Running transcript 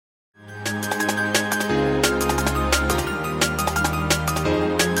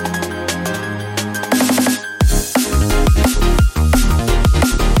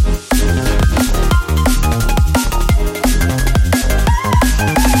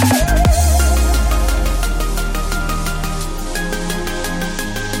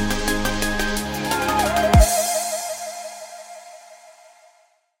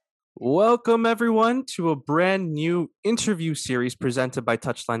Welcome, everyone, to a brand new interview series presented by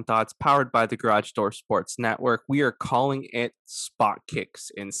Touchline Thoughts, powered by the Garage Door Sports Network. We are calling it Spot Kicks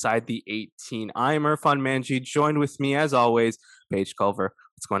inside the 18. I am Irfan Manji, joined with me, as always, Paige Culver.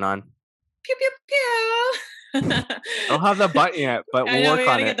 What's going on? Pew pew pew. I don't have that button yet, but I we'll know work we on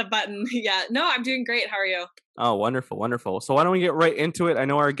gotta it. get the button. Yeah. No, I'm doing great. How are you? Oh, wonderful, wonderful. So why don't we get right into it? I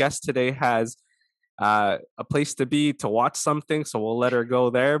know our guest today has a place to be to watch something, so we'll let her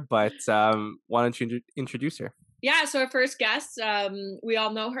go there. But why don't you introduce her? Yeah, so our first guest, we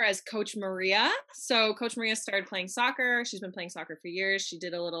all know her as Coach Maria. So Coach Maria started playing soccer. She's been playing soccer for years. She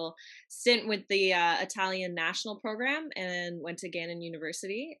did a little stint with the Italian national program and went to Gannon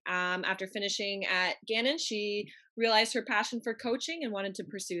University. After finishing at Gannon, she realized her passion for coaching and wanted to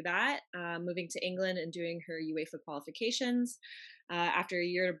pursue that, moving to England and doing her UEFA qualifications. After a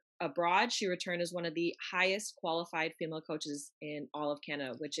year abroad, she returned as one of the highest qualified female coaches in all of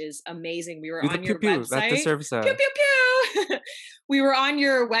Canada, which is amazing. We were Do the on pew your pew. That website. deserves Pew a. pew pew. We were on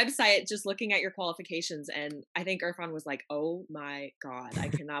your website just looking at your qualifications, and I think Irfan was like, "Oh my god, I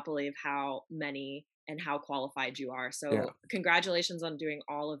cannot believe how many and how qualified you are." Yeah. So, congratulations on doing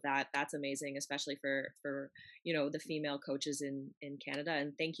all of that. That's amazing, especially for the female coaches in Canada.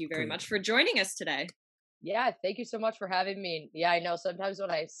 And thank you very Agreed. much for joining us today. Yeah, thank you so much for having me. Yeah, I know sometimes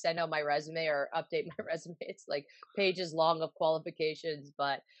when I send out my resume or update my resume, it's like pages long of qualifications,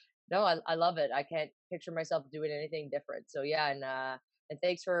 but no, I love it. I can't picture myself doing anything different. So yeah, and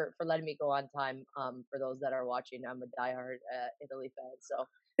thanks for letting me go on time. For those that are watching, I'm a diehard Italy fan, so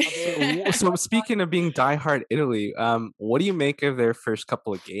I'll be able to So speaking of being diehard Italy, what do you make of their first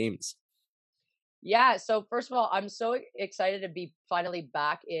couple of games? Yeah, so first of all, I'm so excited to be finally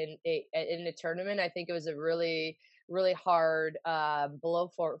back in a tournament. I think it was a really hard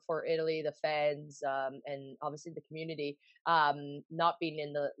blow for Italy, the fans, and obviously the community, not being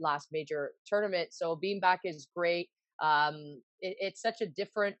in the last major tournament. So being back is great. It's such a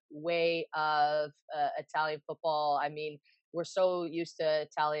different way of Italian football. I mean, we're so used to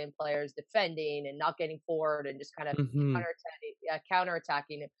Italian players defending and not getting forward and just kind of Hmm.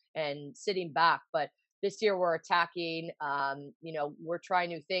 counterattacking and sitting back. But this year we're attacking. We're trying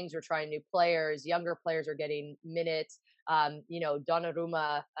new things. We're trying new players. Younger players are getting minutes.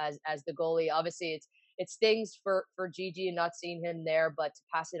 Donnarumma as the goalie. Obviously, it stings for Gigi and not seeing him there, but to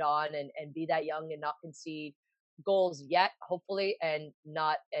pass it on and be that young and not concede goals yet, hopefully, and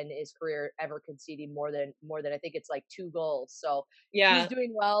not in his career ever conceding more than I think it's like 2 goals. So he's Yeah.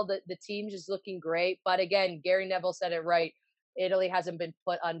 doing well. The team's just looking great. But again, Gary Neville said it right. Italy hasn't been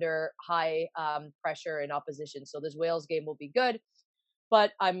put under high pressure and opposition, so this Wales game will be good.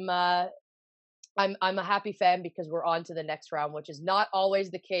 But I'm a happy fan because we're on to the next round, which is not always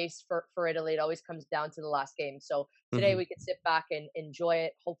the case for Italy. It always comes down to the last game. So today Hmm. we can sit back and enjoy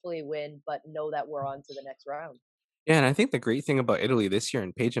it, hopefully win, but know that we're on to the next round. Yeah, and I think the great thing about Italy this year,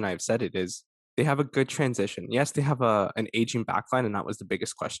 and Paige and I have said it, is they have a good transition. Yes, they have an aging backline, and that was the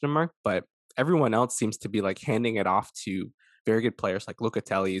biggest question mark. But everyone else seems to be like handing it off to very good players. Like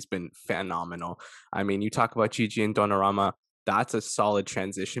Locatelli has been phenomenal. I mean, you talk about Gigi and Donnarumma. That's a solid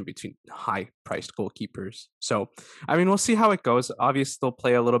transition between high-priced goalkeepers. So, I mean, we'll see how it goes. Obviously, they'll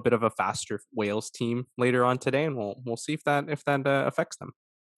play a little bit of a faster Wales team later on today, and we'll see if that affects them.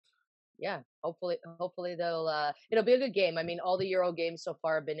 Yeah, hopefully it'll be a good game. I mean, all the Euro games so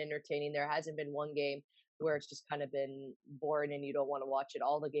far have been entertaining. There hasn't been one game where it's just kind of been boring and you don't want to watch it.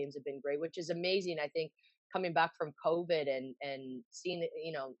 All the games have been great, which is amazing. I think coming back from COVID and seeing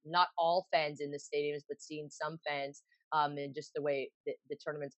not all fans in the stadiums, but seeing some fans, and just the way the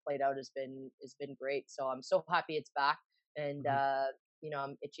tournament's played out has been great. So I'm so happy it's back, and Mhm.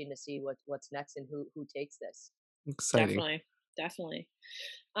 I'm itching to see what's next and who takes this. Exciting. Definitely. Definitely.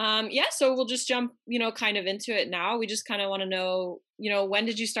 Yeah, so we'll just jump, kind of into it now. We just kind of want to know, when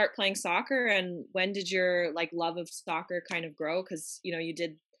did you start playing soccer and when did your like love of soccer kind of grow? Because, you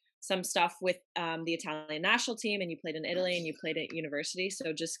did some stuff with the Italian national team and you played in Italy and you played at university.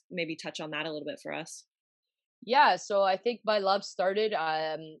 So just maybe touch on that a little bit for us. Yeah, so I think my love started.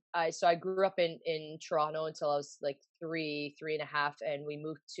 I grew up in Toronto until I was like three and a half, and we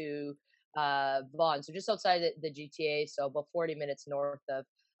moved to Vaughan, so just outside the GTA, so about 40 minutes north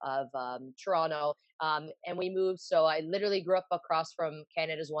of Toronto. And we moved. So I literally grew up across from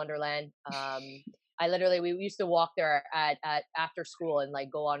Canada's Wonderland. I literally we used to walk there at after school and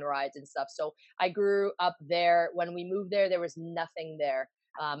like go on rides and stuff. So I grew up there. When we moved there, there was nothing there.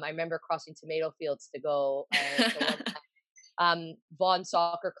 I remember crossing tomato fields to go to one Vaughan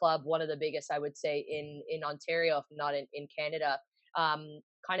Soccer Club, one of the biggest I would say in Ontario, if not in Canada.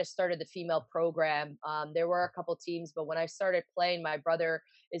 kind of started the female program. There were a couple teams, but when I started playing, my brother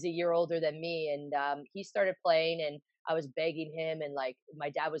is a year older than me, and he started playing, and I was begging him, and like my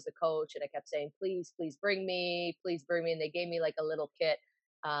dad was the coach, and I kept saying, "Please, please bring me," and they gave me like a little kit.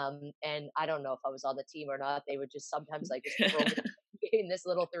 And I don't know if I was on the team or not. They would just sometimes like just throw me in this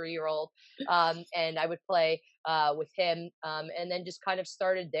little 3 year old, and I would play with him, and then just kind of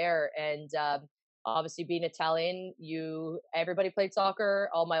started there. And obviously, being Italian, you everybody played soccer.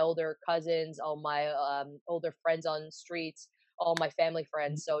 All my older cousins, all my older friends on the streets, all my family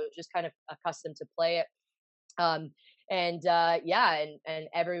friends. So it was just kind of accustomed to play it. Um, and yeah, and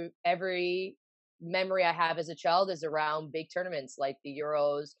every memory I have as a child is around big tournaments like the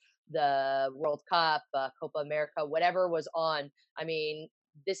Euros, the World Cup, Copa America, whatever was on. I mean,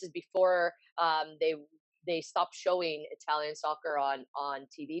 this is before they stopped showing Italian soccer on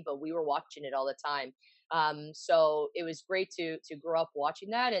TV, but we were watching it all the time. So it was great to grow up watching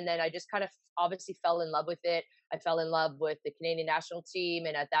that, and then I just kind of obviously fell in love with it. I fell in love with the Canadian national team,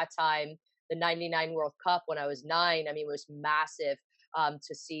 and at that time, the '99 World Cup when I was 9. I mean, it was massive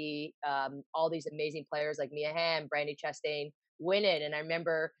to see all these amazing players like Mia Hamm, Brandy Chastain win it, and I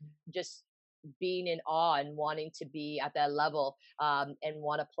remember just being in awe and wanting to be at that level and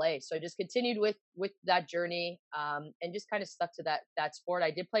want to play. So I just continued with that journey and just kind of stuck to that sport.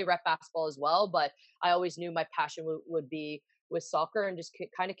 I did play rep basketball as well, but I always knew my passion would be with soccer, and just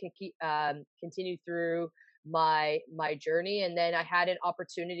kind of continue through my journey. And then I had an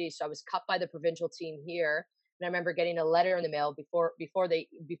opportunity, so I was cut by the provincial team here, and I remember getting a letter in the mail before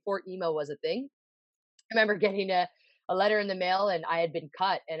email was a thing. I remember getting a letter in the mail, and I had been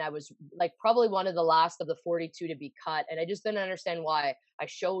cut, and I was like probably one of the last of the 42 to be cut, and I just didn't understand why. I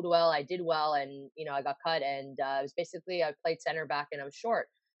showed well, I did well, and I got cut, and it was basically I played center back and I was short.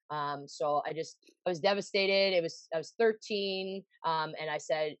 So I was devastated. I was 13, and I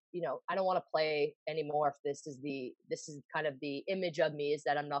said, I don't want to play anymore. If this is kind of the image of me, is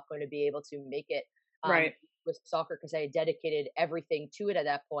that I'm not going to be able to make it Right. with soccer, because I had dedicated everything to it at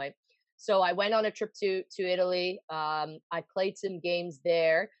that point. So I went on a trip to Italy. I played some games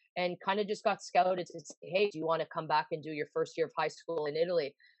there and kind of just got scouted to say, hey, do you want to come back and do your first year of high school in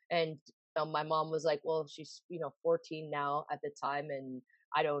Italy? And my mom was like, well, she's 14 now at the time, and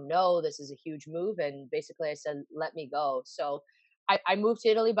I don't know. This is a huge move, and basically I said, let me go. So I moved to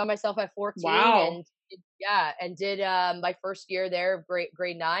Italy by myself at 14, Wow. and and did my first year there,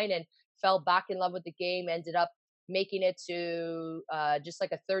 grade 9, and fell back in love with the game. Ended up making it to just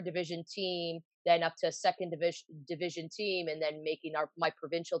like a third division team, then up to a second division team, and then making my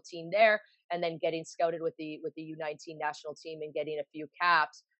provincial team there, and then getting scouted with the U19 national team and getting a few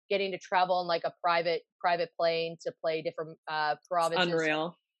caps, getting to travel on like a private plane to play different It's provinces.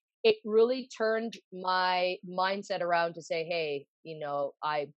 unreal. It really turned my mindset around to say, hey,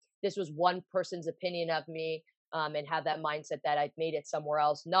 I this was one person's opinion of me, and have that mindset that I've made it somewhere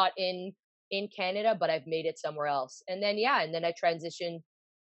else, not in Canada, but I've made it somewhere else. And then and then I transitioned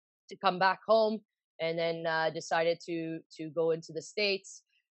to come back home, and then decided to go into the States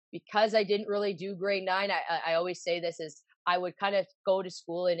because I didn't really do grade 9. I always say this is I would kind of go to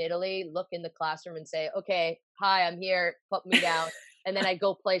school in Italy, look in the classroom and say, okay, hi, I'm here, put me down. And then I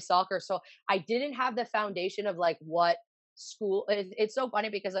go play soccer. So I didn't have the foundation of like what school. It's so funny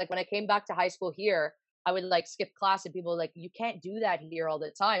because like when I came back to high school here, I would like skip class, and people were like, you can't do that here all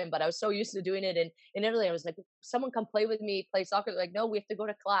the time. But I was so used to doing it in Italy. I was like, someone come play with me, play soccer. They're like, no, we have to go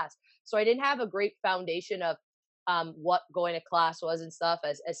to class. So I didn't have a great foundation of what going to class was and stuff.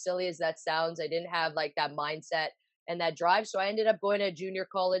 As silly as that sounds, I didn't have like that mindset and that drive. So I ended up going to junior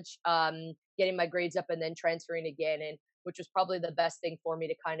college, getting my grades up, and then transferring again, and which was probably the best thing for me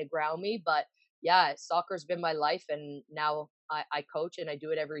to kind of ground me. But yeah, soccer's been my life, and now I coach and I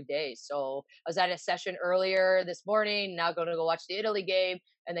do it every day. So I was at a session earlier this morning. Now going to go watch the Italy game,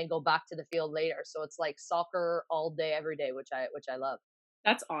 and then go back to the field later. So it's like soccer all day, every day, which I love.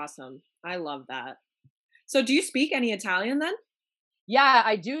 That's awesome. I love that. So do you speak any Italian then? Yeah,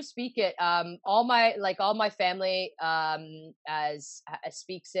 I do speak it. All my family as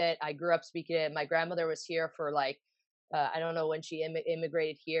speaks it. I grew up speaking it. My grandmother was here for like I don't know when she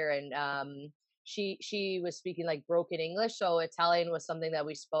immigrated here, and she was speaking like broken English, so Italian was something that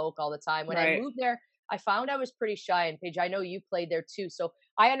we spoke all the time. When I Right. moved there, I found I was pretty shy. And Paige, I know you played there too, so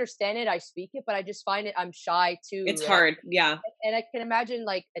I understand it. I speak it, but I just find it I'm shy It's too, hard. Yeah. and I can imagine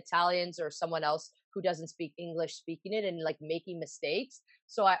like Italians or someone else who doesn't speak English speaking it and like making mistakes.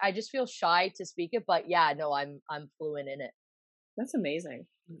 So I just feel shy to speak it, but yeah, no, I'm fluent in it. That's amazing.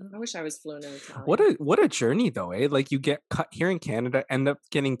 I wish I was fluent in What Italian. a journey though, eh? Like you get cut here in Canada, end up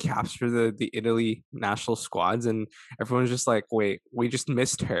getting caps for the Italy national squads, and everyone's just like, "Wait, we just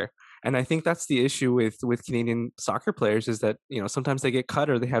missed her." And I think that's the issue with Canadian soccer players is that sometimes they get cut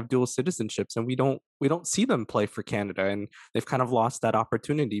or they have dual citizenships, and we don't see them play for Canada, and they've kind of lost that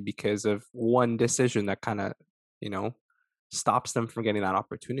opportunity because of one decision that kind of you know stops them from getting that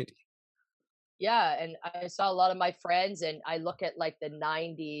opportunity. Yeah, and I saw a lot of my friends, and I look at like the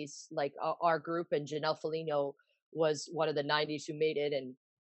 '90s, like our group, and Janelle Felino was one of the '90s who made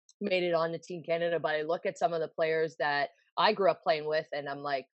it on the Team Canada. But I look at some of the players that I grew up playing with, and I'm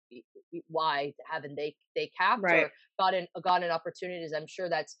like, why haven't they capped Right. or gotten opportunities? I'm sure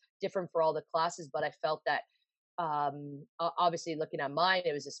that's different for all the classes, but I felt that obviously looking at mine,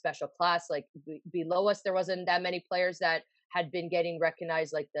 it was a special class. Like below us, there wasn't that many players that had been getting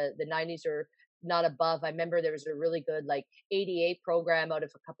recognized, like the '90s or not above. I remember there was a really good like '88 program out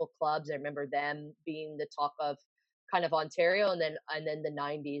of a couple clubs. I remember them being the top of kind of Ontario, and then the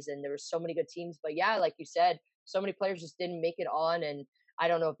 '90s, and there were so many good teams. But yeah, like you said, so many players just didn't make it on, and I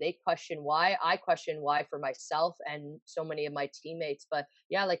don't know if they question why. I question why for myself and so many of my teammates. But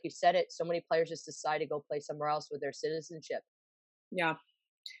yeah, like you said, it so many players just decide to go play somewhere else with their citizenship. Yeah.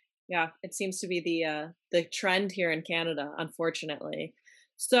 Yeah. It seems to be the trend here in Canada, unfortunately.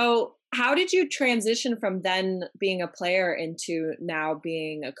 So, how did you transition from then being a player into now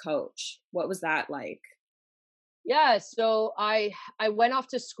being a coach? What was that like? Yeah, so I went off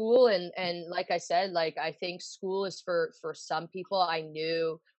to school, and like I said, like I think school is for some people. I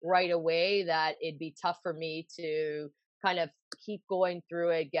knew right away that it'd be tough for me to kind of keep going through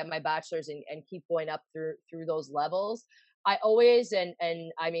it, get my bachelor's, and keep going up through those levels. I always, and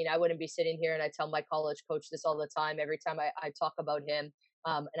I mean, I wouldn't be sitting here, and I tell my college coach this all the time every time I talk about him.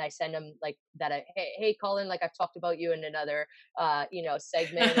 And I send him like that. Hey Colin, like I've talked about you in another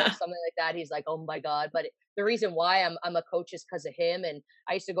segment or something like that. He's like, oh my god. But the reason why I'm a coach is because of him. And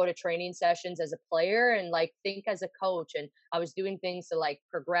I used to go to training sessions as a player and like think as a coach, and I was doing things to like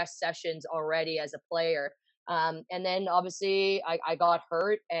progress sessions already as a player. And then obviously I got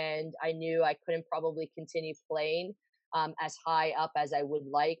hurt, and I knew I couldn't probably continue playing as high up as I would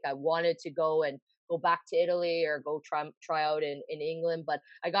like. I wanted to go back to Italy or go try out in England, but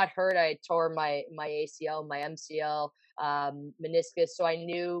I got hurt. I tore my ACL, my MCL, meniscus, so I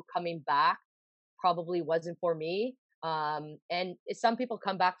knew coming back probably wasn't for me. And some people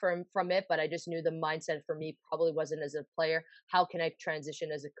come back from it, but I just knew the mindset for me probably wasn't as a player. How can I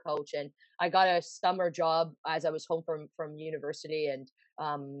transition as a coach? And I got a summer job as I was home from university, and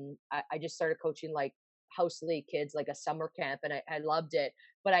I just started coaching like house league kids, like a summer camp, and I loved it.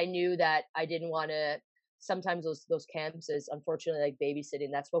 But I knew that I didn't want to. Sometimes those camps is unfortunately like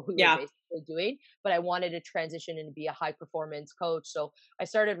babysitting. That's what we were Yeah. basically doing. But I wanted to transition and be a high performance coach, so I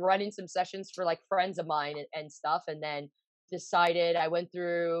started running some sessions for like friends of mine and stuff, and then decided I went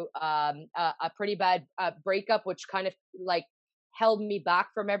through a pretty bad breakup, which kind of like held me back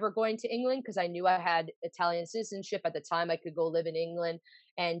from ever going to England because I knew I had Italian citizenship at the time. I could go live in England,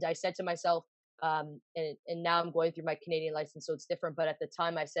 and I said to myself, and now I'm going through my Canadian license, so it's different. But at the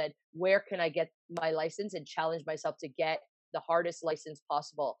time, I said, where can I get my license and challenge myself to get the hardest license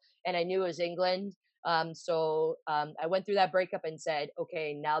possible? And I knew it was England. I went through that breakup and said,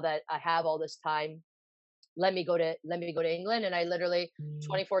 okay, now that I have all this time, let me go to England. And I literally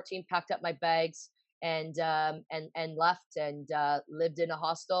 2014 packed up my bags and left, and lived in a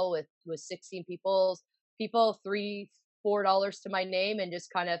hostel with 16 people, $3-4 to my name, and just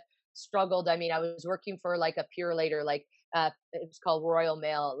kind of struggled. I mean, I was working for like a pure later, like it was called Royal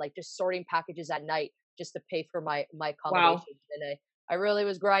Mail, like just sorting packages at night just to pay for my Wow. accommodations. And I really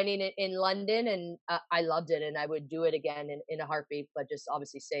was grinding it in London, and I loved it, and I would do it again in a heartbeat, but just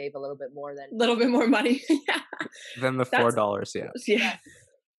obviously save a little bit more than. A little bit more money. Yeah. Then the four That's dollars, yeah. Yeah, yeah.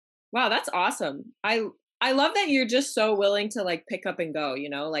 Wow, that's awesome. I love that you're just so willing to like pick up and go,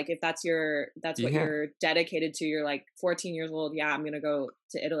 like if that's what Yeah. you're dedicated to, you're like 14 years old, yeah, I'm going to go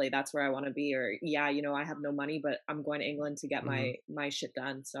to Italy, that's where I want to be, or yeah, I have no money but I'm going to England to get Mhm. my shit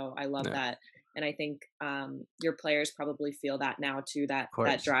done. So I love Yeah, that. And I think your players probably feel that now too, that of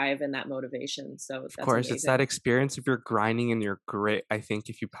that course. drive and that motivation. So Of that's course, it's that amazing. experience of your grinding and your grit. I think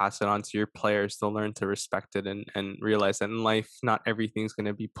if you pass it on to your players, they'll learn to respect it and realize that in life, not everything's going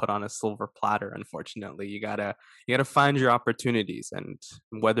to be put on a silver platter. Unfortunately, you gotta find your opportunities, and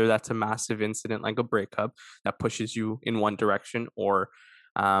whether that's a massive incident like a breakup that pushes you in one direction, or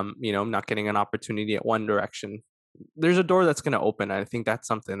not getting an opportunity at one direction. There's a door that's going to open. I think that's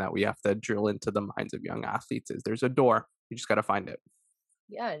something that we have to drill into the minds of young athletes. Is there's a door, you just got to find it.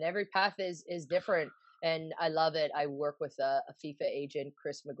 yeah, and every path is different. And I love it. I work with a FIFA agent,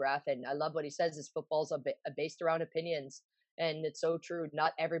 Chris McGrath, and I love what he says is football's based around opinions. And it's so true.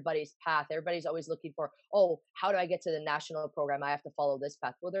 Not everybody's path. Everybody's always looking for, oh, how do I get to the national program? I have to follow this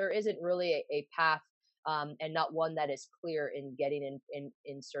path. Well, there isn't really a path, and not one that is clear in getting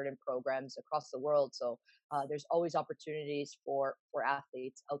in certain programs across the world. So there's always opportunities for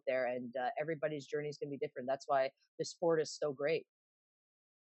athletes out there, and everybody's journey is going to be different. That's why the sport is so great.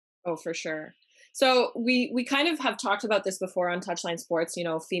 Oh, for sure. So we kind of have talked about this before on Touchline Sports. You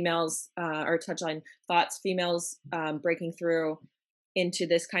know, females or Touchline Thoughts, females breaking through into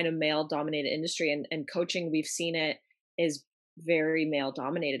this kind of male dominated industry, and coaching. We've seen it is very male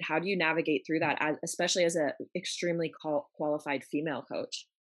dominated. How do you navigate through that, especially as a extremely qualified female coach?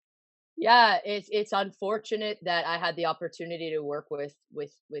 Yeah, it's unfortunate that I had the opportunity to work with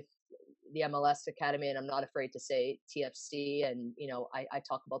the MLS Academy, and I'm not afraid to say TFC. And I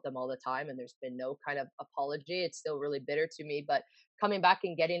talk about them all the time, and there's been no kind of apology. It's still really bitter to me, but coming back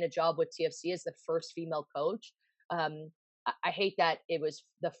and getting a job with TFC as the first female coach, I hate that it was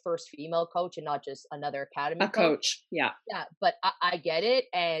the first female coach and not just another academy A coach, yeah. Yeah, but I get it,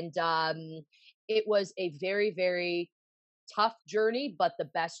 and it was a very, very tough journey, but the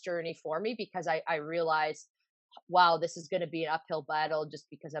best journey for me because I realized, wow, this is going to be an uphill battle just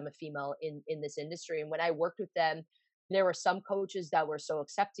because I'm a female in this industry. And when I worked with them, there were some coaches that were so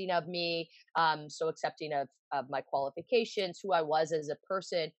accepting of me, so accepting of my qualifications, who I was as a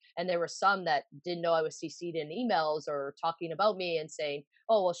person. And there were some that didn't know I was CC'd in emails or talking about me and saying,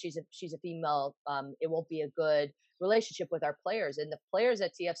 "Oh, well, she's a female. It won't be a good relationship with our players." And the players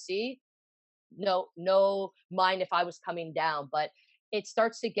at TFC, no mind if I was coming down, but it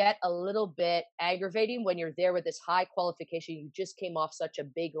starts to get a little bit aggravating when you're there with this high qualification. You just came off such a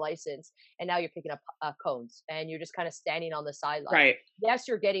big license, and now you're picking up cones, and you're just kind of standing on the sidelines. Right. Yes,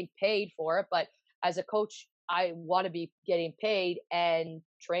 you're getting paid for it, but as a coach, I want to be getting paid and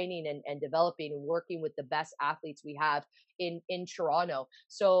training and developing and working with the best athletes we have in Toronto.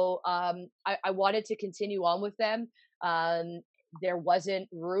 So I wanted to continue on with them. There wasn't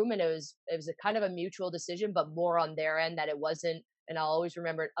room, and it was a kind of a mutual decision, but more on their end that it wasn't, and I'll always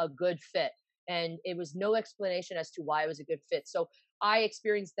remember it, a good fit. And it was no explanation as to why it was a good fit. So I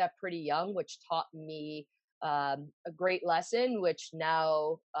experienced that pretty young, which taught me a great lesson, which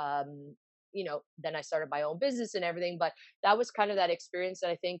now, then I started my own business and everything. But that was kind of that experience that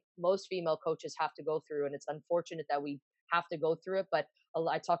I think most female coaches have to go through. And it's unfortunate that we have to go through it. But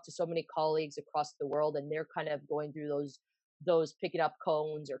I talk to so many colleagues across the world, and they're kind of going through those picking up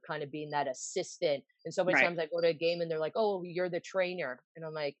cones or kind of being that assistant. And so many Right. times I go to a game and they're like, "Oh, you're the trainer," and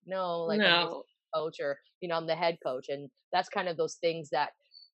I'm like, "No, like I'm the No. coach, or I'm the head coach." And that's kind of those things that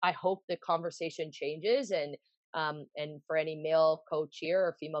I hope the conversation changes. And for any male coach here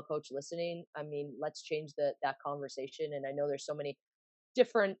or female coach listening, I mean, let's change that conversation. And I know there's so many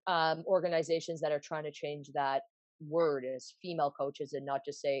different organizations that are trying to change that word as female coaches and not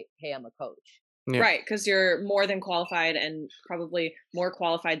just say, "Hey, I'm a coach." Yeah. Right, because you're more than qualified and probably more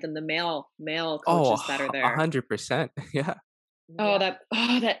qualified than the male Oh, coaches that are a there. 100%. Yeah. Oh, Yeah.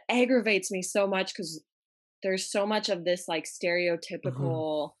 that aggravates me so much because there's so much of this like Mhm.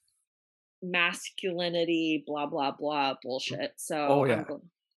 stereotypical masculinity, blah blah blah bullshit. Oh, So yeah.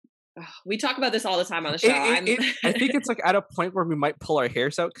 we talk about this all the time on the show. It I think it's, like, at a point where we might pull our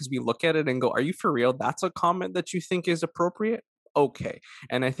hairs out because we look at it and go, "Are you for real? That's a comment that you think is appropriate? Okay."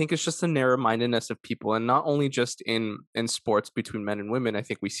 And I think it's just a narrow-mindedness of people, and not only just in sports between men and women. I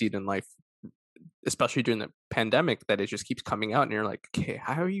think we see it in life, especially during the pandemic, that it just keeps coming out, and you're like, "Okay,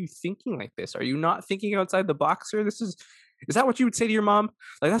 how are you thinking like this? Are you not thinking outside the box here? Is that what you would say to your mom?"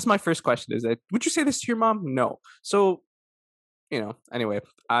 Like, that's my first question, is that, "Would you say this to your mom?" No. So, anyway,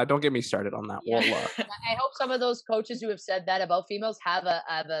 don't get me started on that. Yeah. Well, I hope some of those coaches who have said that about females have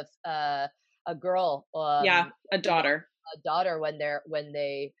a girl, Yeah, a you know, daughter. a daughter when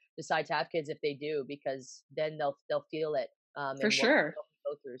they decide to have kids, if they do, because then they'll feel it, For and sure. what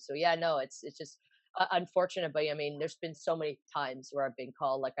we go through. So yeah, no, it's just unfortunate, but I mean, there's been so many times where I've been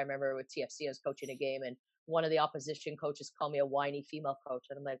called. Like I remember with TFC, I was coaching a game, and one of the opposition coaches called me a whiny female coach,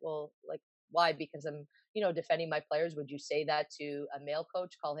 and I'm like, well, like why? Because I'm defending my players. Would you say that to a male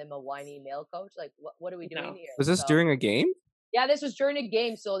coach? Call him a whiny male coach? Like, what are we doing No. here? was this So during a game? yeah, this was during a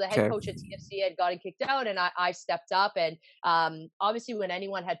game. So the head Okay. coach at TFC had gotten kicked out, and I stepped up. And obviously, when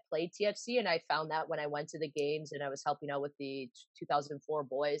anyone had played TFC, and I found that when I went to the games and I was helping out with the 2004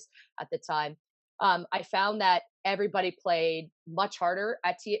 boys at the time, I found that everybody played much harder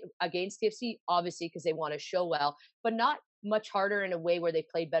against TFC, obviously because they want to show well, but not much harder in a way where they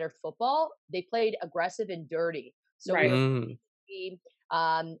played better football. They played aggressive and dirty. So we Right. were Mm, team.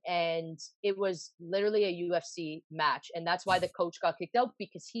 And it was literally a UFC match, and that's why the coach got kicked out,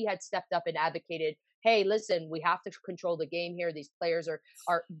 because he had stepped up and advocated, hey, listen, we have to control the game here. These players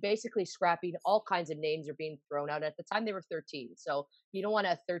are basically scrapping. All kinds of names are being thrown out. At the time they were 13, so you don't want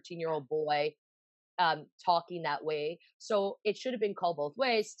a 13-year-old boy talking that way. So it should have been called both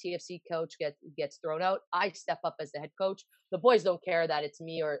ways. TFC coach gets thrown out. I step up as the head coach. The boys don't care that it's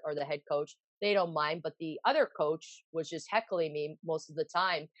me or the head coach. They don't mind. But the other coach was just heckling me most of the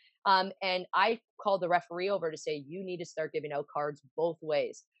time. And I called the referee over to say, you need to start giving out cards both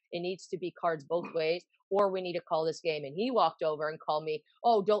ways. It needs to be cards both ways, or we need to call this game. And he walked over and called me,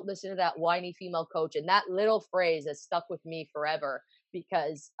 oh, don't listen to that whiny female coach. And that little phrase has stuck with me forever,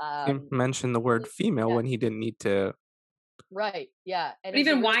 because He mentioned the word female yeah, when he didn't need to. right, yeah, and But it was a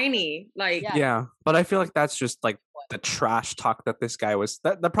even really whiny, like yeah, Yeah, but I feel like that's just like the trash talk that this guy was.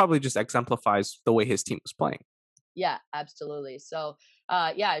 That probably just exemplifies the way his team was playing. yeah, absolutely. So,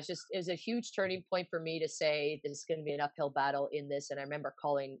 yeah, it was a huge turning point for me to say this is going to be an uphill battle in this. And I remember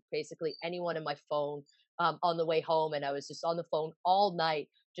calling basically anyone in my phone on the way home, and I was just on the phone all night,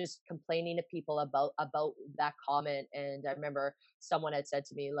 just complaining to people about that comment. And I remember someone had said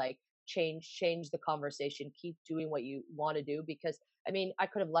to me like, change the conversation, keep doing what you want to do, because I mean, I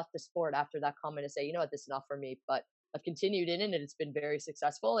could have left the sport after that comment and say, you know what, this is not for me, but I've continued in it, and it's been very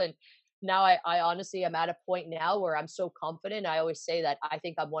successful. And now I honestly am at a point now where I'm so confident. I always say that I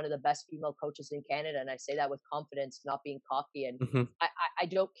think I'm one of the best female coaches in Canada, and I say that with confidence, not being cocky. And Hmm. I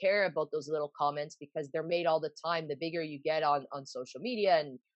don't care about those little comments, because they're made all the time. The bigger you get on social media,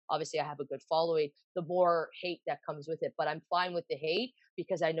 and obviously I have a good following, the more hate that comes with it. But I'm fine with the hate,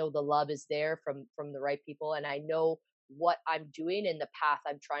 because I know the love is there from the right people, and I know what I'm doing and the path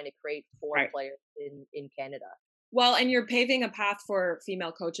I'm trying to create for right. players in Canada. Well, and you're paving a path for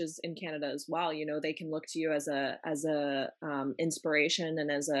female coaches in Canada as well. You know, they can look to you as a inspiration and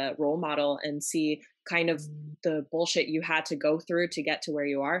as a role model, and see kind of the bullshit you had to go through to get to where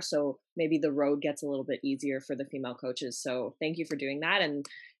you are. So maybe the road gets a little bit easier for the female coaches. So thank you for doing that and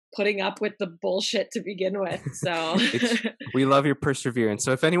putting up with the bullshit to begin with. So It's we love your perseverance.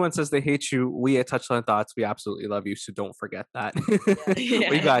 So if anyone says they hate you, we at Touchline Thoughts, we absolutely love you. So don't forget that. Yeah.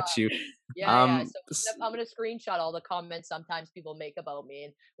 We yeah. got you. Yeah. So S- I'm gonna screenshot all the comments sometimes people make about me,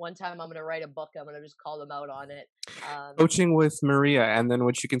 and one time I'm gonna write a book. I'm gonna just call them out on it. Coaching with Maria, and then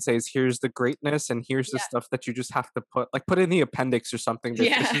what you can say is, here's the greatness, and here's the Yeah, stuff that you just have to put in the appendix or something.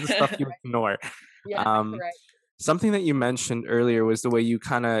 This is the stuff Yeah. you ignore. yeah, Um, right. Something that you mentioned earlier was the way you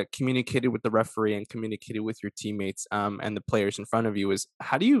kind of communicated with the referee and communicated with your teammates, and the players in front of you. Is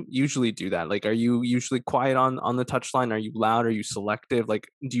how do you usually do that? Like, are you usually quiet on the touchline? Are you loud? Are you selective? Like,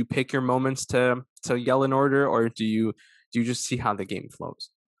 do you pick your moments to yell in order, or do you just see how the game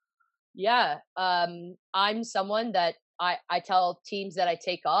flows? Yeah. I'm someone that I tell teams that I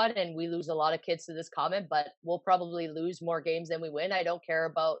take on, and we lose a lot of kids to this comment, but we'll probably lose more games than we win. I don't care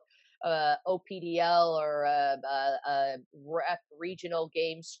about OPDL or regional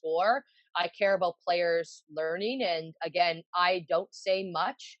game score. I care about players learning. And again, I don't say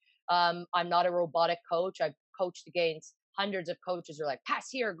much. I'm not a robotic coach. I've coached against hundreds of coaches who are like, pass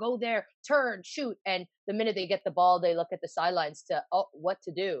here, go there, turn, shoot. And the minute they get the ball, they look at the sidelines to, oh, what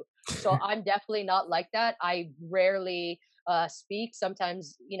to do. So I'm definitely not like that. I rarely speak.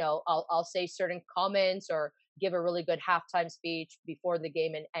 Sometimes, I'll say certain comments or give a really good halftime speech before the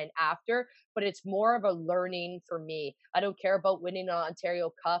game and after, but it's more of a learning for me. I don't care about winning an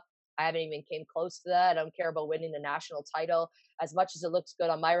Ontario Cup. I haven't even came close to that. I don't care about winning the national title as much as it looks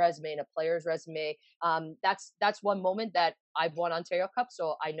good on my resume and a player's resume. That's one moment that I've won Ontario Cup,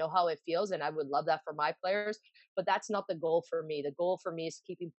 so I know how it feels, and I would love that for my players. But that's not the goal for me. The goal for me is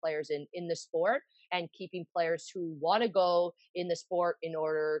keeping players in the sport, and keeping players who want to go in the sport in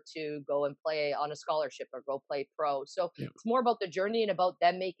order to go and play on a scholarship or go play pro. So Yeah. it's more about the journey and about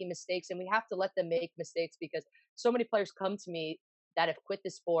them making mistakes, and we have to let them make mistakes, because so many players come to me that have quit the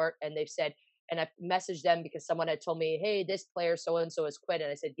sport, and they've said, and I've messaged them because someone had told me, hey, this player so and so has quit,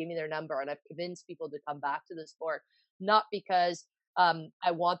 and I said, give me their number, and I've convinced people to come back to the sport, not because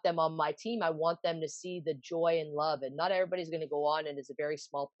I want them on my team. I want them to see the joy and love, and not everybody's going to go on, and it's a very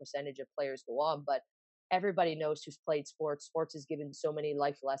small percentage of players go on, but everybody knows who's played sports. Sports has given so many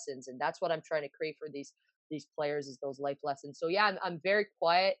life lessons, and that's what I'm trying to create for these players, is those life lessons. So yeah, I'm very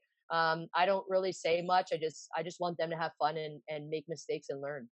quiet. I don't really say much. I just want them to have fun and make mistakes and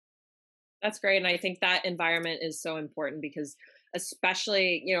learn. That's great. And I think that environment is so important because,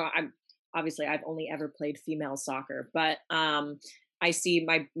 especially, I've only ever played female soccer, but I see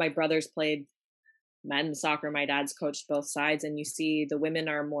my brothers played men's soccer. My dad's coached both sides, and you see the women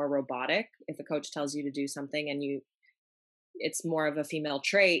are more robotic. If a coach tells you to do something and it's more of a female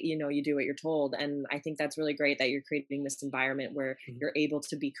trait, you know, you do what you're told. And I think that's really great that you're creating this environment where Mhm. you're able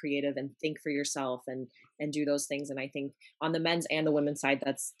to be creative and think for yourself and do those things. And I think on the men's and the women's side,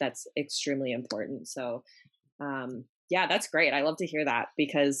 that's extremely important. So yeah, that's great. I love to hear that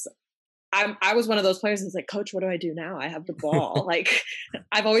because I was one of those players that's like, coach, what do I do now? I have the ball. Like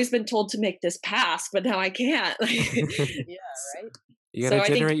I've always been told to make this pass, but now I can't. Yeah, right. You So gotta I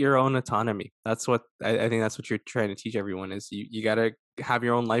think generate your own autonomy. That's what I think that's what you're trying to teach everyone is you gotta have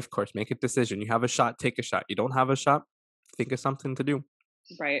your own life course, make a decision. You have a shot, take a shot. You don't have a shot, think of something to do.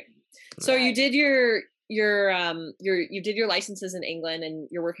 right. So Yeah, you did your you did your licenses in England and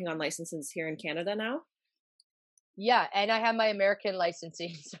you're working on licenses here in Canada now? yeah, and I have my American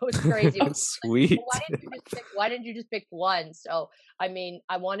licensing, so it's crazy. Like, Sweet. well, why didn't you just pick one? So I mean,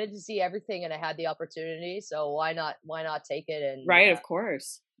 I wanted to see everything, and I had the opportunity, so why not take it? And Right, of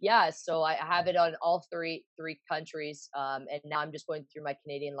course. yeah, so I have it on all three countries, and now I'm just going through my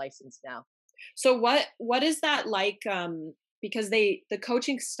Canadian license now. So what is that like because the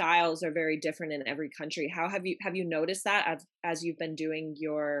coaching styles are very different in every country. How have you noticed that as you've been doing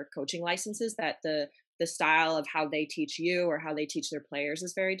your coaching licenses that the style of how they teach you or how they teach their players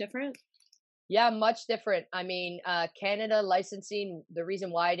is very different? Yeah, much different. I mean, Canada licensing, the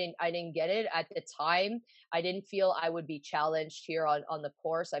reason why I didn't get it at the time, I didn't feel I would be challenged here on the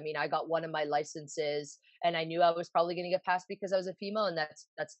course. I mean, I got one of my licenses and I knew I was probably going to get passed because I was a female, and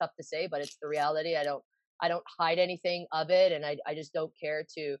that's tough to say, but it's the reality. I don't hide anything of it, and I just don't care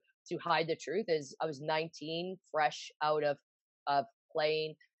to hide the truth. Is I was 19, fresh out of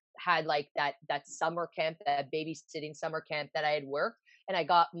playing, had like that summer camp, that babysitting summer camp that I had worked, and I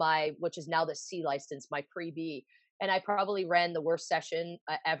got my, which is now the C license, my pre B. And I probably ran the worst session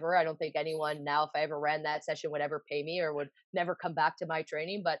ever. I don't think anyone now, if I ever ran that session, would ever pay me or would never come back to my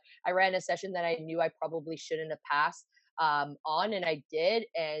training. But I ran a session that I knew I probably shouldn't have passed on, and I did.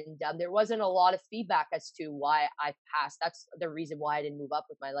 And there wasn't a lot of feedback as to why I passed. That's the reason why I didn't move up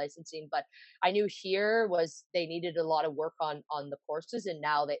with my licensing. But I knew here was they needed a lot of work on the courses, and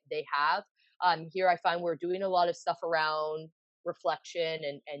now they have. Here I find we're doing a lot of stuff around reflection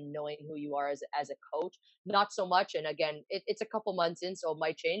and knowing who you are as a coach, not so much. And again, it's a couple months in, so it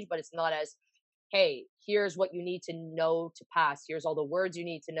might change, but it's not as, hey, here's what you need to know to pass, here's all the words you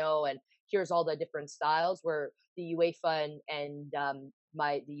need to know, and here's all the different styles. Where the UEFA and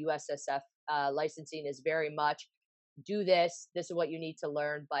my the USSF licensing is very much, do this is what you need to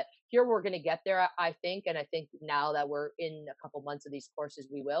learn. But here we're going to get there, I think. And I think now that we're in a couple months of these courses,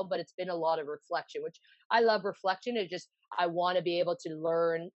 we will. But it's been a lot of reflection, which I love. Reflection is just, I want to be able to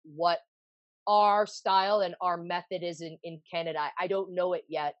learn what our style and our method is in Canada. I don't know it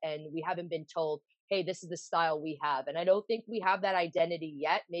yet, and we haven't been told, hey, this is the style we have. And I don't think we have that identity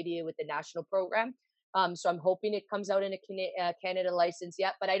yet, maybe with the national program. So I'm hoping it comes out in a Canada license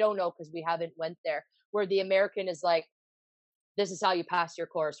yet, but I don't know because we haven't went there. Where the American is like, this is how you pass your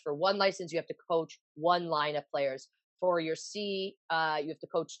course. For one license, you have to coach one line of players. For your C, you have to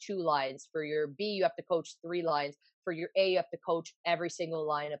coach two lines. For your B, you have to coach three lines. For your A, you have to coach every single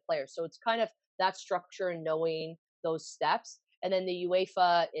line of players. So it's kind of that structure and knowing those steps. And then the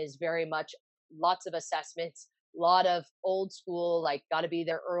UEFA is very much lots of assessments, a lot of old school, like got to be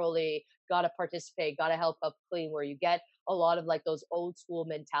there early, got to participate, got to help up clean, where you get a lot of like those old school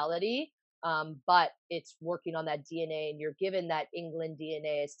mentality. But it's working on that DNA, and you're given that England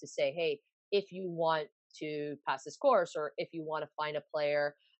DNA is to say, hey, if you want to pass this course, or if you want to find a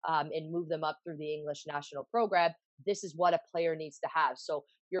player and move them up through the English national program, this is what a player needs to have. So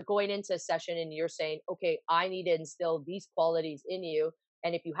you're going into a session and you're saying, okay, I need to instill these qualities in you.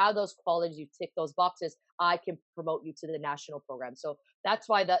 And if you have those qualities, you tick those boxes, I can promote you to the national program. So that's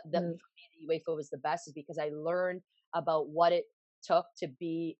why for Mm. me, the UEFA was the best, is because I learned about what it took to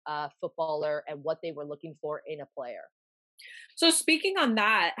be a footballer and what they were looking for in a player. So speaking on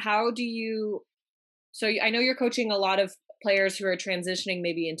that, how do you I know you're coaching a lot of players who are transitioning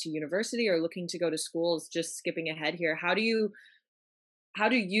maybe into university or looking to go to schools, just skipping ahead here. How do you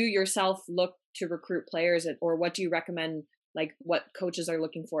yourself look to recruit players or what do you recommend like what coaches are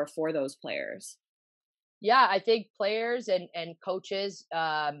looking for those players? Yeah, I think players and coaches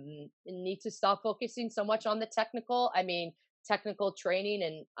need to stop focusing so much on the technical. I mean, technical training,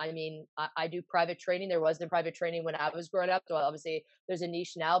 and I mean, I do private training. There wasn't private training when I was growing up, so obviously there's a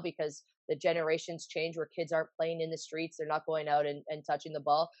niche now because the generations change, where kids aren't playing in the streets, they're not going out and touching the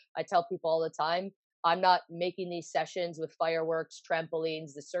ball. I tell people all the time, I'm not making these sessions with fireworks,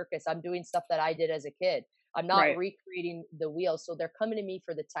 trampolines, the circus. I'm doing stuff that I did as a kid. I'm not Right. recreating the wheel. So they're coming to me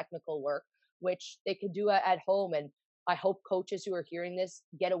for the technical work, which they can do at home. And I hope coaches who are hearing this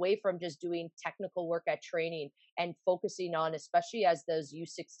get away from just doing technical work at training and focusing on, especially as those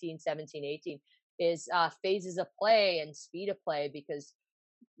U16, 17, 18, is phases of play and speed of play, because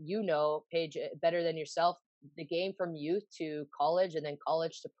Paige, better than yourself, the game from youth to college and then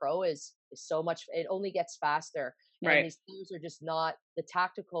college to pro is so much. It only gets faster, and Right. these teams are just not the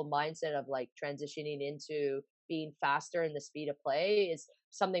tactical mindset of like transitioning into being faster in the speed of play is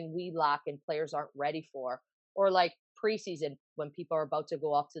something we lack and players aren't ready for. Or like preseason when people are about to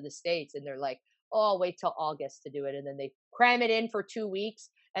go off to the states and they're like, "Oh, I'll wait till August to do it," and then they cram it in for 2 weeks,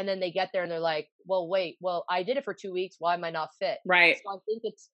 and then they get there and they're like, "Well, wait, well, I did it for 2 weeks. Why am I not fit?" Right. So I think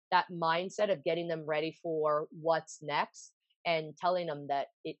it's that mindset of getting them ready for what's next and telling them that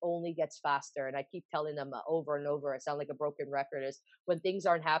it only gets faster. And I keep telling them over and over, I sound like a broken record, is when things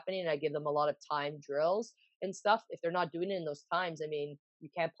aren't happening, I give them a lot of time drills and stuff. If they're not doing it in those times, I mean, you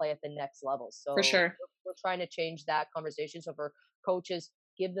can't play at the next level. For So sure. we're trying to change that conversation. So for coaches,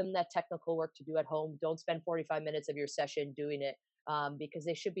 give them that technical work to do at home. Don't spend 45 minutes of your session doing it, because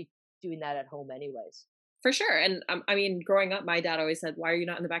they should be doing that at home anyways. For sure. And I mean, growing up, my dad always said, "Why are you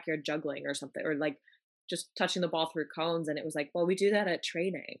not in the backyard juggling or something, or like just touching the ball through cones?" And it was like, "Well, we do that at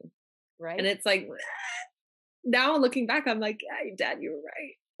training." And Right? it's like, now looking back, I'm like, "Hey, Dad, you were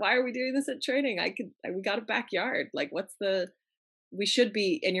right. Why are we doing this at training? We got a backyard. Like, what's the? We should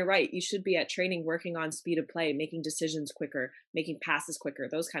be." And you're right. You should be at training working on speed of play, making decisions quicker, making passes quicker,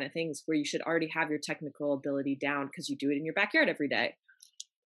 those kind of things where you should already have your technical ability down because you do it in your backyard every day.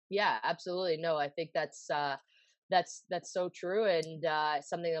 Yeah, absolutely. No, I think that's so true, and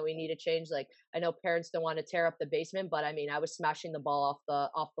something that we need to change. Like, I know parents don't want to tear up the basement, but I mean, I was smashing the ball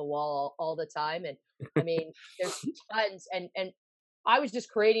off the wall all the time, and I mean, there's tons, and I was just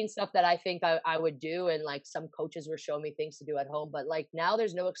creating stuff that I think I would do, and like some coaches were showing me things to do at home, but like now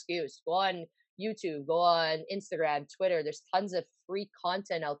there's no excuse. Go on YouTube, go on Instagram, Twitter. There's tons of free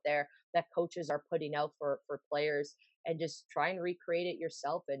content out there that coaches are putting out for players, and just try and recreate it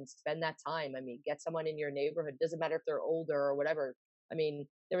yourself and spend that time. I mean, get someone in your neighborhood. Doesn't matter if they're older or whatever. I mean,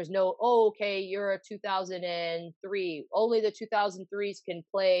 there was no, "Oh, okay, you're a 2003. Only the 2003s can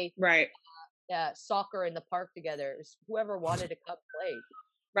play Right. soccer in the park together." It was whoever wanted to come play.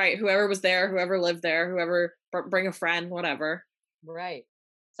 Right. Whoever was there, whoever lived there, whoever bring a friend, whatever. Right.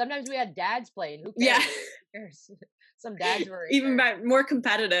 Sometimes we had dads playing. Who Yeah. cares? Who cares? Some dads were in Even there. more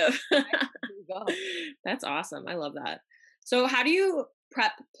competitive. Right? Here we go. That's awesome. I love that. So how do you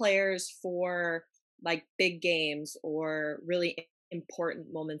prep players for like big games or really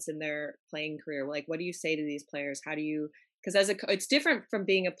important moments in their playing career? Like what do you say to these players? How do you, because it's different from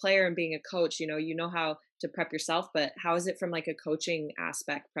being a player and being a coach, you know how to prep yourself, but how is it from like a coaching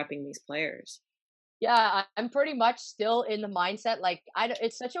aspect prepping these players? Yeah, I'm pretty much still in the mindset. Like,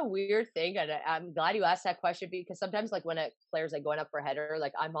 it's such a weird thing, and I'm glad you asked that question, because sometimes, like, when a player's like going up for a header,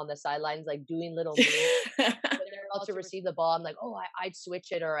 like I'm on the sidelines, like doing little moves. When they're about to receive the ball, I'm like, "Oh, I'd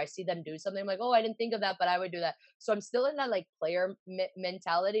switch it," or I see them do something, I'm like, "Oh, I didn't think of that, but I would do that." So I'm still in that like player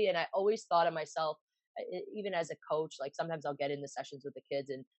mentality, and I always thought of myself, even as a coach. Like sometimes I'll get in the sessions with the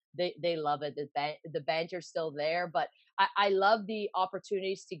kids, and they love it. The banter's still there, but I love the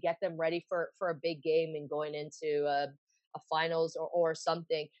opportunities to get them ready for a big game and going into a finals or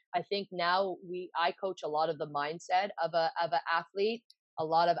something. I think now I coach a lot of the mindset of an athlete. A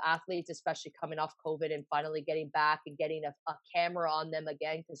lot of athletes, especially coming off COVID and finally getting back and getting a camera on them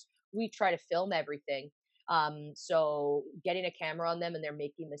again, because we try to film everything. So getting a camera on them and they're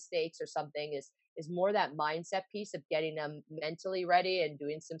making mistakes or something is more that mindset piece of getting them mentally ready and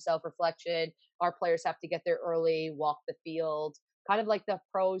doing some self reflection. Our players have to get there early, walk the field, kind of like the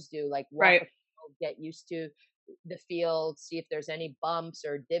pros do, like walk Right. the field, get used to the field, see if there's any bumps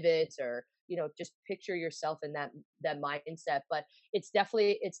or divots, or just picture yourself in that mindset. But it's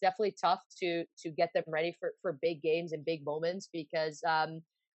definitely tough to get them ready for big games and big moments, because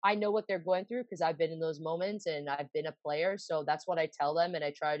I know what they're going through, because I've been in those moments and I've been a player. So that's what I tell them, and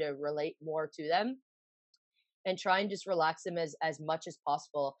I try to relate more to them and try and just relax them as much as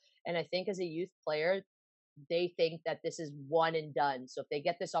possible. And I think as a youth player, they think that this is one and done. So if they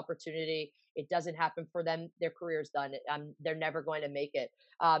get this opportunity, it doesn't happen for them. Their career's done. They're never going to make it.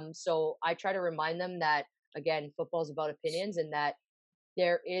 So I try to remind them that, again, football is about opinions, and that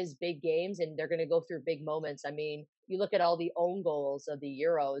there is big games and they're going to go through big moments. I mean, you look at all the own goals of the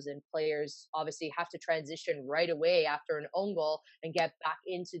Euros, and players obviously have to transition right away after an own goal and get back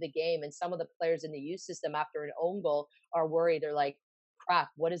into the game. And some of the players in the youth system after an own goal are worried. They're like, "Crap,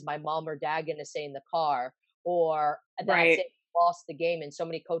 what is my mom or dad going to say in the car?" Or, "That's Right. it, lost the game." And so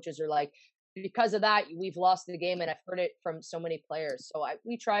many coaches are like, "Because of that, we've lost the game." And I've heard it from so many players. So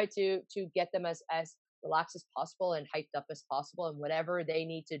we try to get them as relaxed as possible and hyped up as possible. And whatever they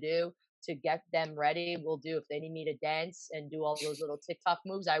need to do to get them ready, we'll do. If they need me to dance and do all those little TikTok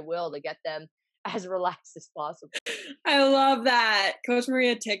moves, I will, to get them as relaxed as possible. I love that. Coach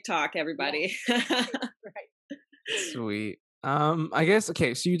Maria TikTok, Yeah, everybody. right. Sweet. I guess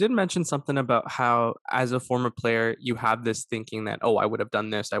okay, so you did mention something about how as a former player you have this thinking that, oh, I would have done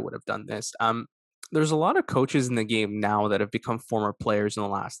this, I would have done this. There's a lot of coaches in the game now that have become former players in the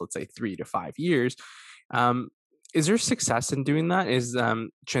last, let's say, 3 to 5 years. Um, is there success in doing that? Is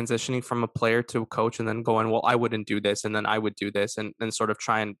transitioning from a player to a coach and then going, well, I wouldn't do this, and then I would do this, and sort of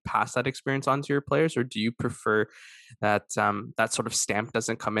try and pass that experience on to your players, or do you prefer that that sort of stamp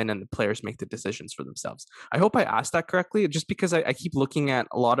doesn't come in and the players make the decisions for themselves? I hope I asked that correctly, just because I keep looking at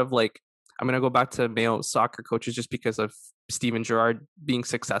a lot of like, I'm gonna go back to male soccer coaches just because of Steven Gerrard being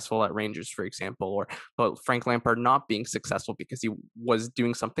successful at Rangers, for example, or but Frank Lampard not being successful because he was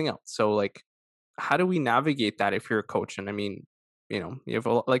doing something else. So like, how do we navigate that if you're a coach? And I mean, you have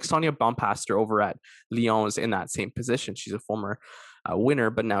like Sonia Bompastor over at Lyon is in that same position. She's a former winner,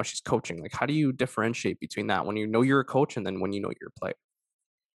 but now she's coaching. Like, how do you differentiate between that when you know you're a coach and then when you know you're a player?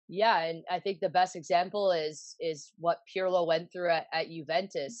 Yeah, and I think the best example is what Pirlo went through at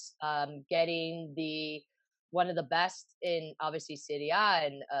Juventus, getting the one of the best in obviously Serie A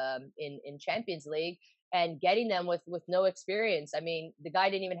and in Champions League, and getting them with no experience. I mean, the guy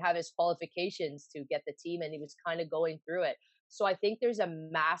didn't even have his qualifications to get the team, and he was kind of going through it. So I think there's a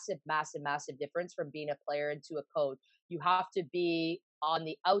massive, massive, massive difference from being a player into a coach. You have to be on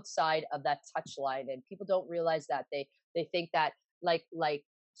the outside of that touch line, and people don't realize that they think that like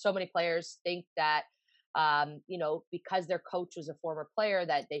so many players think that because their coach was a former player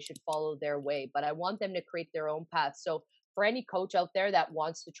that they should follow their way, but I want them to create their own path. So for any coach out there that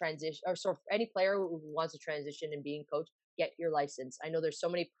wants to transition, or so for any player who wants to transition and being coach, get your license. I know there's so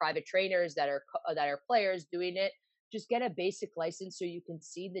many private trainers that are players doing it. Just get a basic license so you can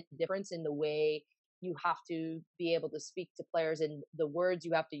see the difference in the way you have to be able to speak to players and the words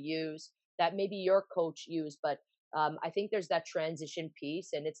you have to use that maybe your coach used. But I think there's that transition piece,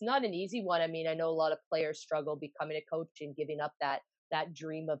 and it's not an easy one. I mean, I know a lot of players struggle becoming a coach and giving up that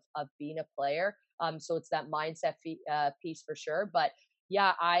dream of being a player. So it's that mindset piece for sure. But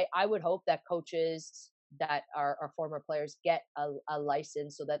yeah, I would hope that coaches that are former players get a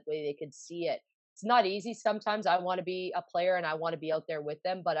license so that way they can see it. It's not easy sometimes. I want to be a player and I want to be out there with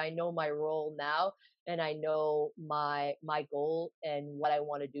them, but I know my role now, and I know my goal and what I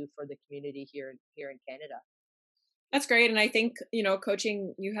want to do for the community here in Canada. That's great. And I think,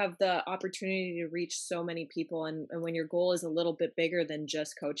 coaching, you have the opportunity to reach so many people. And when your goal is a little bit bigger than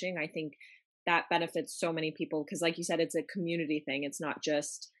just coaching, I think that benefits so many people. Because, like you said, it's a community thing. It's not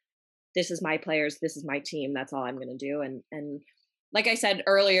just, this is my players, this is my team, that's all I'm going to do. And like I said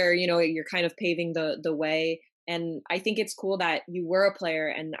earlier, you're kind of paving the way. And I think it's cool that you were a player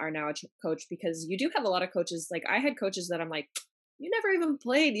and are now a coach, because you do have a lot of coaches. Like, I had coaches that I'm like, you never even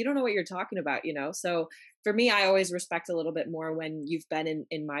played. You don't know what you're talking about. So for me, I always respect a little bit more when you've been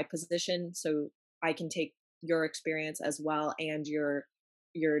in my position, so I can take your experience as well and your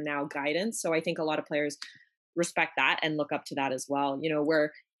now guidance. So I think a lot of players respect that and look up to that as well.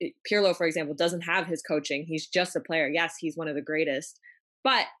 Where Pirlo, for example, doesn't have his coaching. He's just a player. Yes, he's one of the greatest.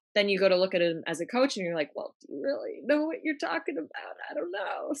 But then you go to look at him as a coach and you're like, well, do you really know what you're talking about? I don't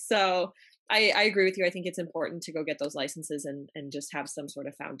know. So I agree with you. I think it's important to go get those licenses and just have some sort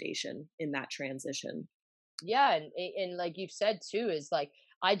of foundation in that transition. Yeah, and like you've said too, is like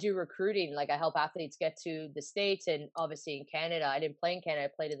I do recruiting. Like I help athletes get to the States, and obviously in Canada. I didn't play in Canada, I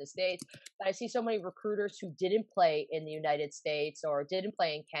played in the States. But I see so many recruiters who didn't play in the United States or didn't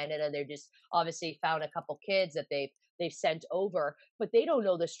play in Canada. They're just obviously found a couple kids that they've sent over, but they don't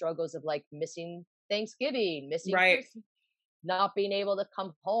know the struggles of like missing Thanksgiving, missing Right. Christmas, not being able to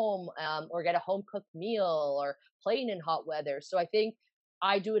come home, or get a home cooked meal, or playing in hot weather. So I think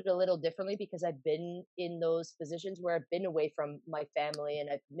I do it a little differently because I've been in those positions where I've been away from my family and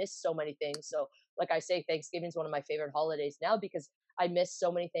I've missed so many things. So, like I say, Thanksgiving is one of my favorite holidays now because I missed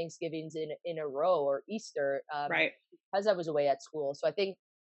so many Thanksgivings in a row, or Easter, Right. because I was away at school. So I think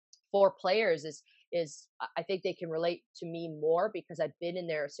for players is I think they can relate to me more because I've been in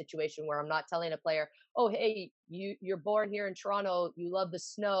their situation where I'm not telling a player, "Oh, hey, you're born here in Toronto, you love the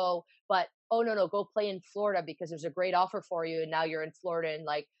snow, but oh no, go play in Florida because there's a great offer for you and now you're in Florida in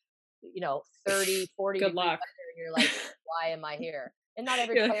like, 30, 40 Good degree luck. weather and you're like, why am I here?" And not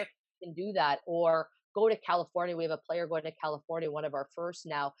every You're like, player can do that, or go to California. We have a player going to California, one of our first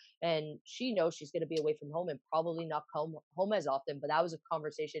now, and she knows she's going to be away from home and probably not come home as often. But that was a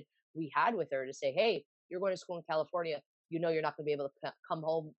conversation we had with her to say, hey, you're going to school in California. You're not going to be able to come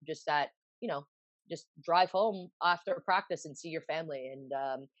home just at, you know, just drive home after practice and see your family. And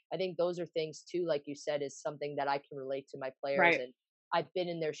I think those are things too, like you said, is something that I can relate to my players. Right. And I've been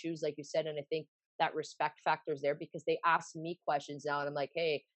in their shoes, like you said, and I think that respect factor is there because they ask me questions now, and I'm like,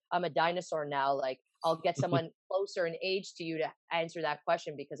 hey, I'm a dinosaur now. Like, I'll get someone closer in age to you to answer that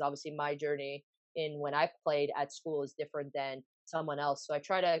question, because obviously my journey in when I played at school is different than someone else. So I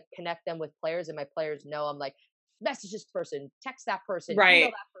try to connect them with players, and my players know I'm like, message this person, text that person, email Right.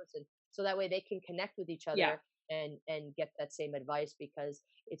 that person, so that way they can connect with each other. Yeah. And get that same advice, because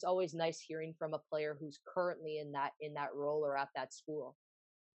it's always nice hearing from a player who's currently in that role or at that school.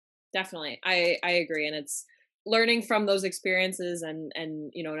 Definitely. I agree. And it's learning from those experiences and,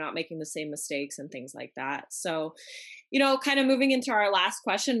 not making the same mistakes and things like that. So, kind of moving into our last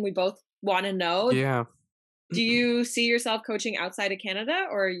question, we both want to know, Yeah. do you see yourself coaching outside of Canada,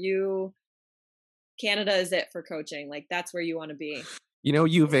 or Canada is it for coaching? Like, that's where you want to be?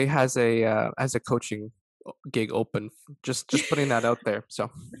 Juve has a coaching gig open. Just putting that out there.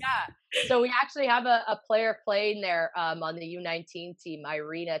 So Yeah. So we actually have a player playing there on the U19 team,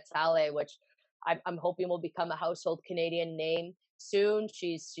 Irina Tale, which I'm hoping will become a household Canadian name soon.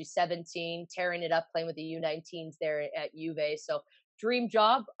 She's 17, tearing it up, playing with the U19s there at Juve. So dream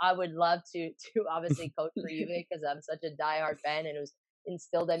job. I would love to obviously coach for Juve, because I'm such a diehard fan, and it was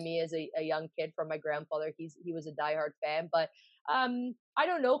instilled in me as a young kid from my grandfather. He was a diehard fan. But I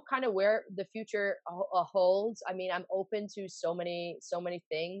don't know kind of where the future holds. I mean, I'm open to so many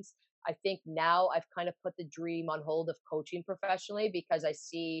things. I think now I've kind of put the dream on hold of coaching professionally, because I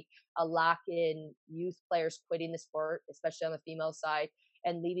see a lack in youth players quitting the sport, especially on the female side,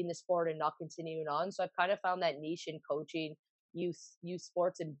 and leaving the sport and not continuing on. So I've kind of found that niche in coaching youth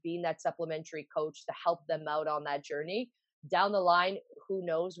sports and being that supplementary coach to help them out on that journey. Down the line, who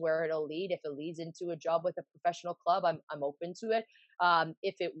knows where it'll lead? If it leads into a job with a professional club, I'm open to it.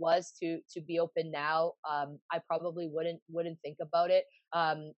 If it was to be open now, I probably wouldn't think about it.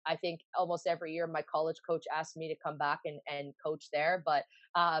 I think almost every year my college coach asked me to come back and coach there, but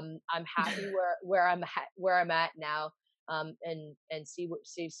I'm happy where I'm at now, and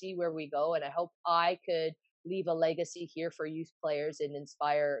see where we go. And I hope I could leave a legacy here for youth players and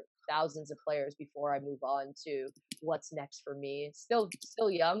inspire thousands of players before I move on to what's next for me. Still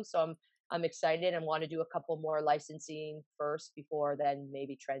young, so I'm excited and want to do a couple more licensing first before then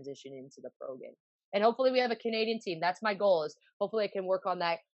maybe transition into the pro game. And hopefully we have a Canadian team. That's my goal. Is hopefully I can work on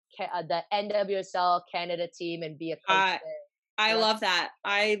that the NWSL Canada team and be a coach there. I love that.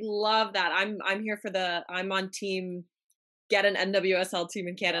 I love that. I'm here for I'm on team. Get an NWSL team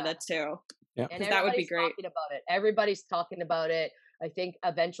in Canada too. Yeah, and that would be great. Talking about it. Everybody's talking about it. I think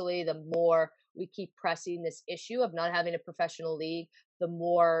eventually the more we keep pressing this issue of not having a professional league, the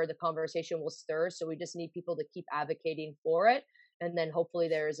more the conversation will stir. So we just need people to keep advocating for it. And then hopefully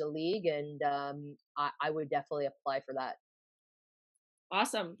there is a league, and I would definitely apply for that.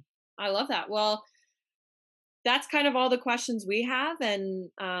 Awesome. I love that. Well, that's kind of all the questions we have. And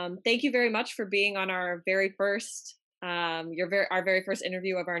thank you very much for being on our very first our very first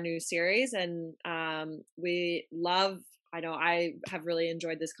interview of our new series. And I have really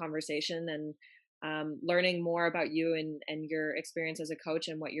enjoyed this conversation, and learning more about you and your experience as a coach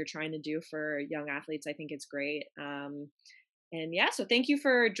and what you're trying to do for young athletes. I think it's great. And yeah, so thank you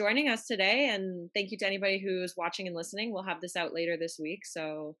for joining us today. And thank you to anybody who's watching and listening. We'll have this out later this week.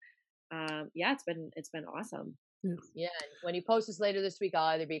 So yeah, it's been awesome. Yeah, and when you post this later this week,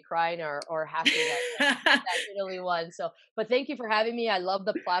 I'll either be crying or happy that Italy won. So, but thank you for having me. I love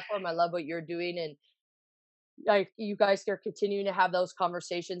the platform. I love what you're doing, and you guys are continuing to have those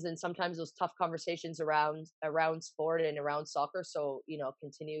conversations, and sometimes those tough conversations around sport and around soccer. So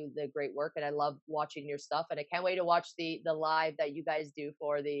continue the great work, and I love watching your stuff, and I can't wait to watch the live that you guys do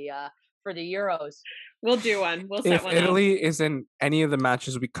for the Euros. We'll do one. We'll set one up. If Italy up. is in any of the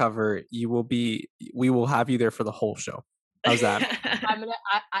matches we cover, we will have you there for the whole show. How's that?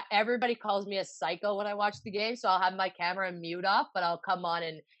 Everybody calls me a psycho when I watch the game, so I'll have my camera and mute off, but I'll come on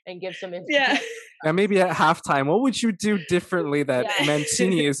and give some info. Yeah. And maybe at halftime, what would you do differently that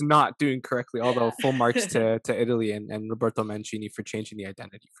Mancini is not doing correctly? Although full marks to Italy and Roberto Mancini for changing the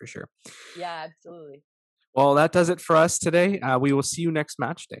identity for sure. Yeah, absolutely. Well, that does it for us today. We will see you next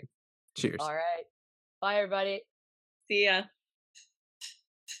match day. Cheers. All right. Bye, everybody. See ya.